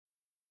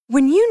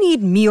When you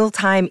need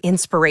mealtime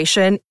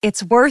inspiration,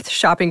 it's worth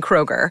shopping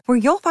Kroger, where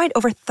you'll find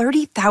over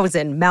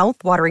 30,000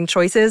 mouth-watering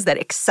choices that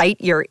excite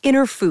your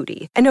inner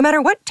foodie. And no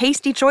matter what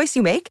tasty choice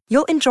you make,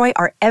 you'll enjoy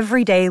our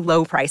everyday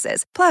low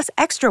prices, plus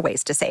extra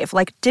ways to save,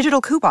 like digital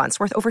coupons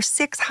worth over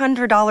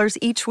 $600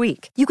 each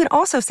week. You can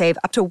also save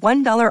up to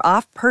 $1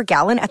 off per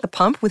gallon at the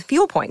pump with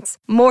fuel points.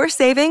 More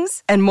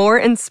savings and more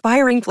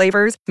inspiring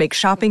flavors make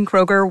shopping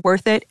Kroger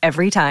worth it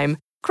every time.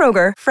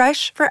 Kroger,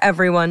 fresh for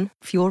everyone.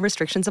 Fuel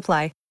restrictions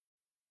apply.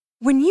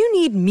 When you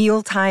need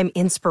mealtime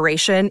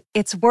inspiration,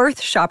 it's worth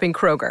shopping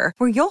Kroger,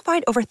 where you'll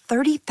find over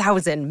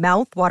 30,000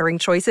 mouth-watering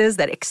choices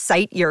that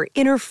excite your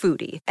inner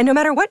foodie. And no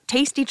matter what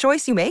tasty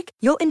choice you make,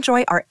 you'll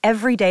enjoy our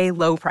everyday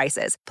low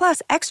prices,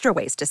 plus extra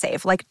ways to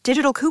save, like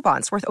digital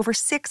coupons worth over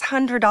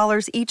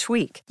 $600 each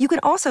week. You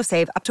can also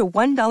save up to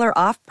 $1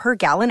 off per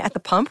gallon at the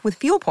pump with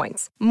fuel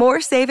points.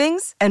 More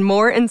savings and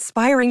more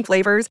inspiring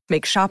flavors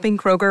make shopping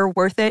Kroger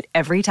worth it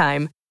every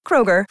time.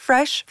 Kroger,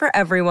 fresh for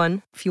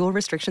everyone. Fuel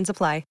restrictions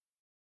apply.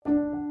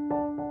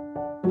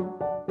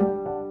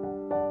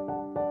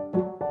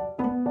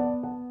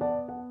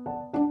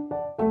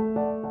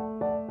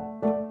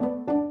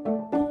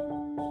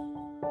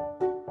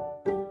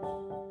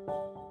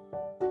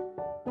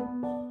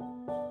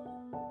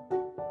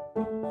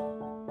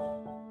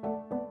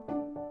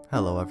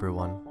 Hello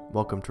everyone,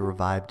 welcome to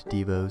Revived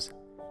Devos.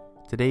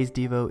 Today's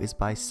Devo is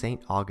by St.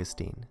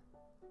 Augustine.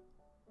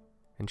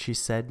 And she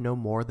said no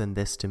more than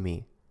this to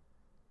me,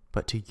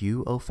 but to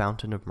you, O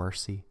fountain of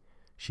mercy,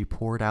 she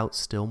poured out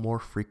still more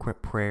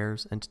frequent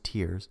prayers and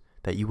tears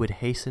that you would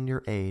hasten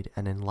your aid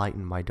and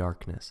enlighten my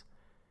darkness.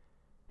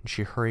 And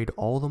she hurried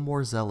all the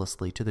more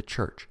zealously to the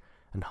church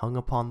and hung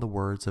upon the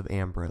words of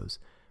Ambrose,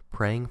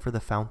 praying for the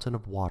fountain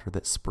of water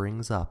that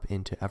springs up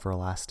into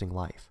everlasting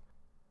life.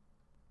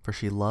 For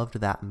she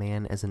loved that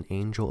man as an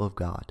angel of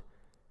God,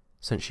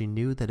 since she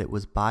knew that it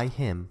was by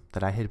him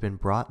that I had been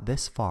brought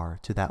this far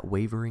to that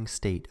wavering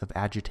state of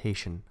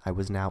agitation I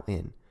was now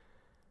in,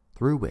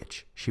 through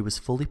which she was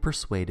fully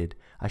persuaded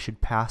I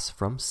should pass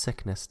from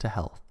sickness to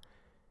health,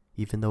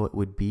 even though it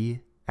would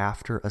be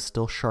after a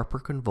still sharper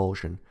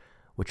convulsion,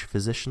 which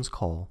physicians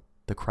call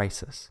the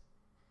crisis.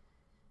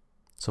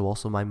 So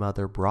also my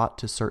mother brought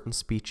to certain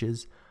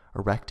speeches,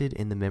 erected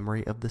in the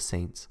memory of the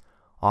saints,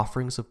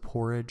 offerings of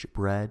porridge,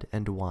 bread,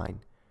 and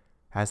wine,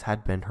 as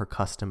had been her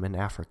custom in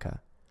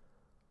Africa.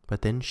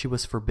 But then she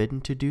was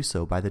forbidden to do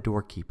so by the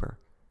doorkeeper,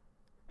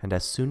 and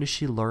as soon as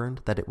she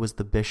learned that it was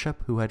the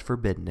bishop who had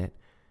forbidden it,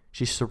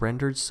 she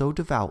surrendered so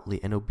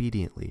devoutly and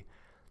obediently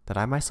that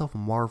I myself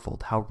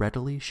marveled how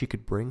readily she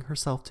could bring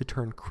herself to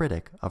turn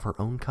critic of her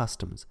own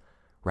customs,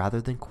 rather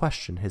than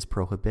question his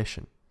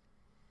prohibition.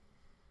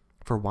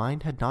 For wine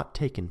had not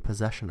taken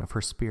possession of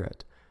her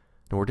spirit,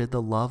 nor did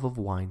the love of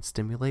wine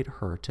stimulate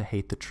her to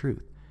hate the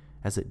truth,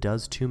 as it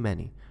does too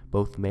many,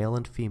 both male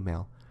and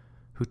female,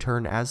 who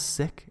turn as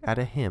sick at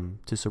a hymn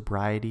to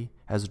sobriety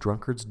as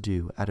drunkards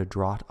do at a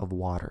draught of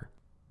water.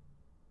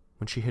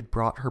 When she had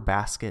brought her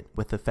basket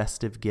with the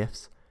festive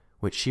gifts,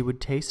 which she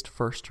would taste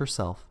first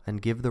herself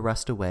and give the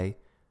rest away,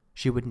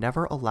 she would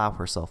never allow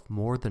herself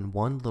more than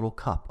one little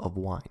cup of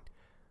wine,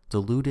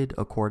 diluted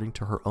according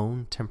to her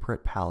own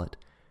temperate palate,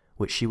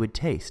 which she would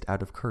taste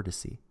out of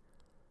courtesy.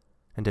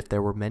 And if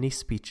there were many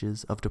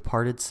speeches of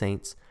departed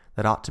saints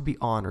that ought to be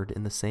honored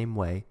in the same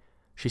way,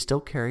 she still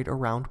carried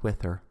around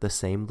with her the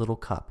same little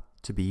cup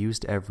to be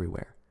used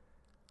everywhere.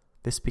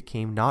 This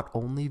became not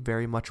only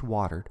very much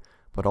watered,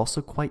 but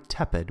also quite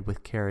tepid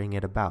with carrying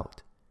it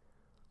about.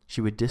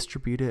 She would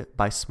distribute it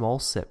by small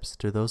sips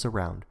to those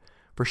around,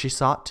 for she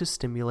sought to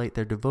stimulate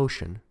their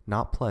devotion,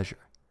 not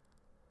pleasure.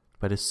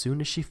 But as soon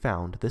as she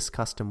found this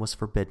custom was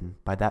forbidden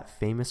by that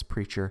famous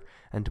preacher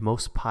and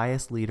most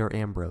pious leader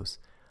Ambrose,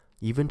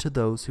 even to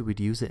those who would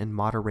use it in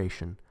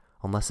moderation,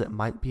 unless it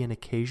might be an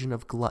occasion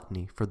of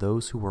gluttony for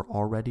those who were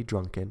already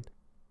drunken,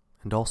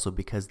 and also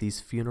because these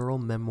funeral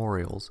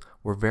memorials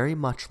were very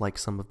much like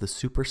some of the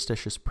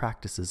superstitious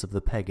practices of the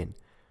pagan,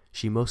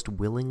 she most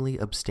willingly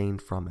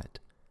abstained from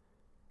it.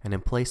 And in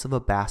place of a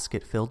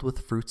basket filled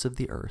with fruits of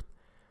the earth,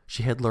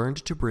 she had learned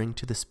to bring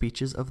to the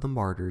speeches of the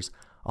martyrs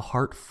a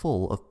heart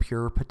full of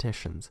pure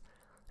petitions,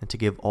 and to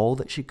give all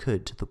that she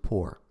could to the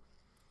poor,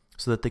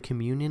 so that the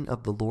communion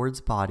of the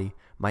Lord's body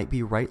might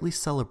be rightly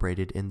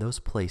celebrated in those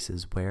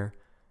places where,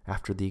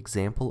 after the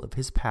example of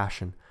his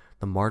passion,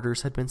 the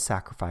martyrs had been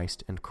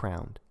sacrificed and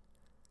crowned.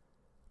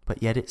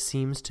 But yet it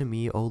seems to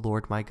me, O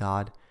Lord my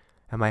God,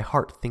 and my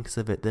heart thinks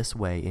of it this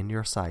way in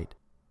your sight,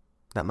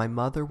 that my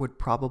mother would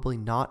probably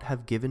not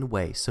have given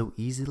way so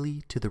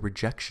easily to the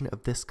rejection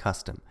of this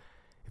custom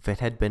if it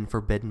had been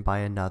forbidden by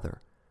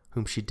another,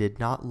 whom she did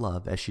not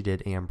love as she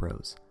did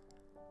Ambrose.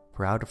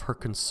 For out of her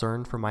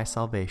concern for my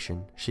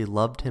salvation, she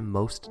loved him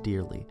most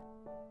dearly.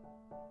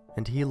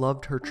 And he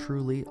loved her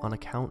truly on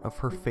account of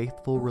her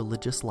faithful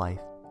religious life,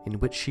 in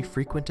which she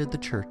frequented the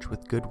church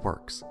with good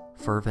works,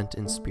 fervent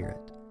in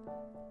spirit.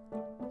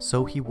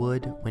 So he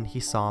would, when he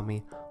saw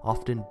me,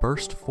 often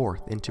burst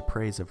forth into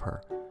praise of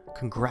her,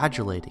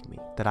 congratulating me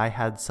that I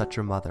had such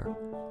a mother,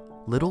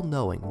 little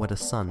knowing what a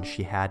son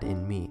she had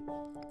in me,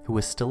 who who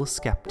was still a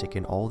skeptic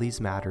in all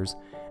these matters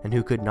and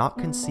who could not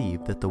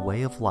conceive that the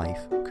way of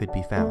life could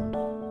be found.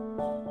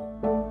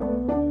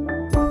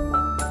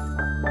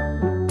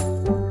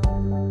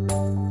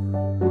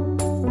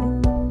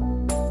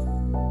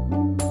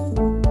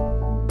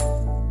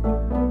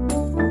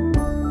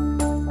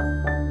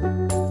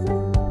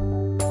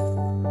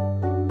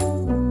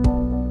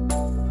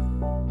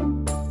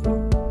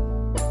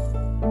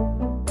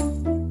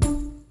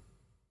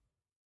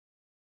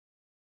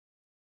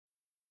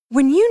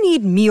 When you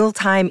need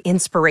mealtime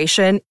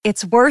inspiration,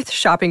 it's worth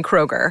shopping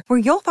Kroger, where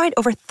you'll find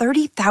over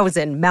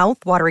 30,000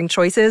 mouth-watering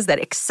choices that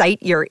excite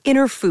your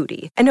inner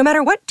foodie. And no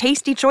matter what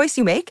tasty choice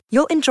you make,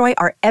 you'll enjoy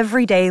our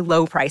everyday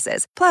low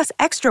prices, plus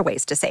extra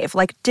ways to save,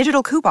 like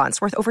digital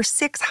coupons worth over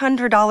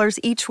 $600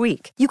 each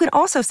week. You can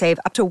also save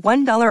up to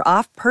 $1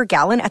 off per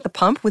gallon at the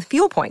pump with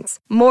fuel points.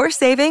 More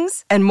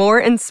savings and more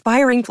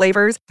inspiring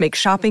flavors make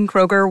shopping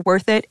Kroger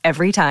worth it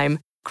every time.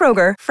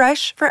 Kroger,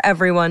 fresh for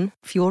everyone.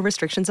 Fuel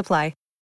restrictions apply.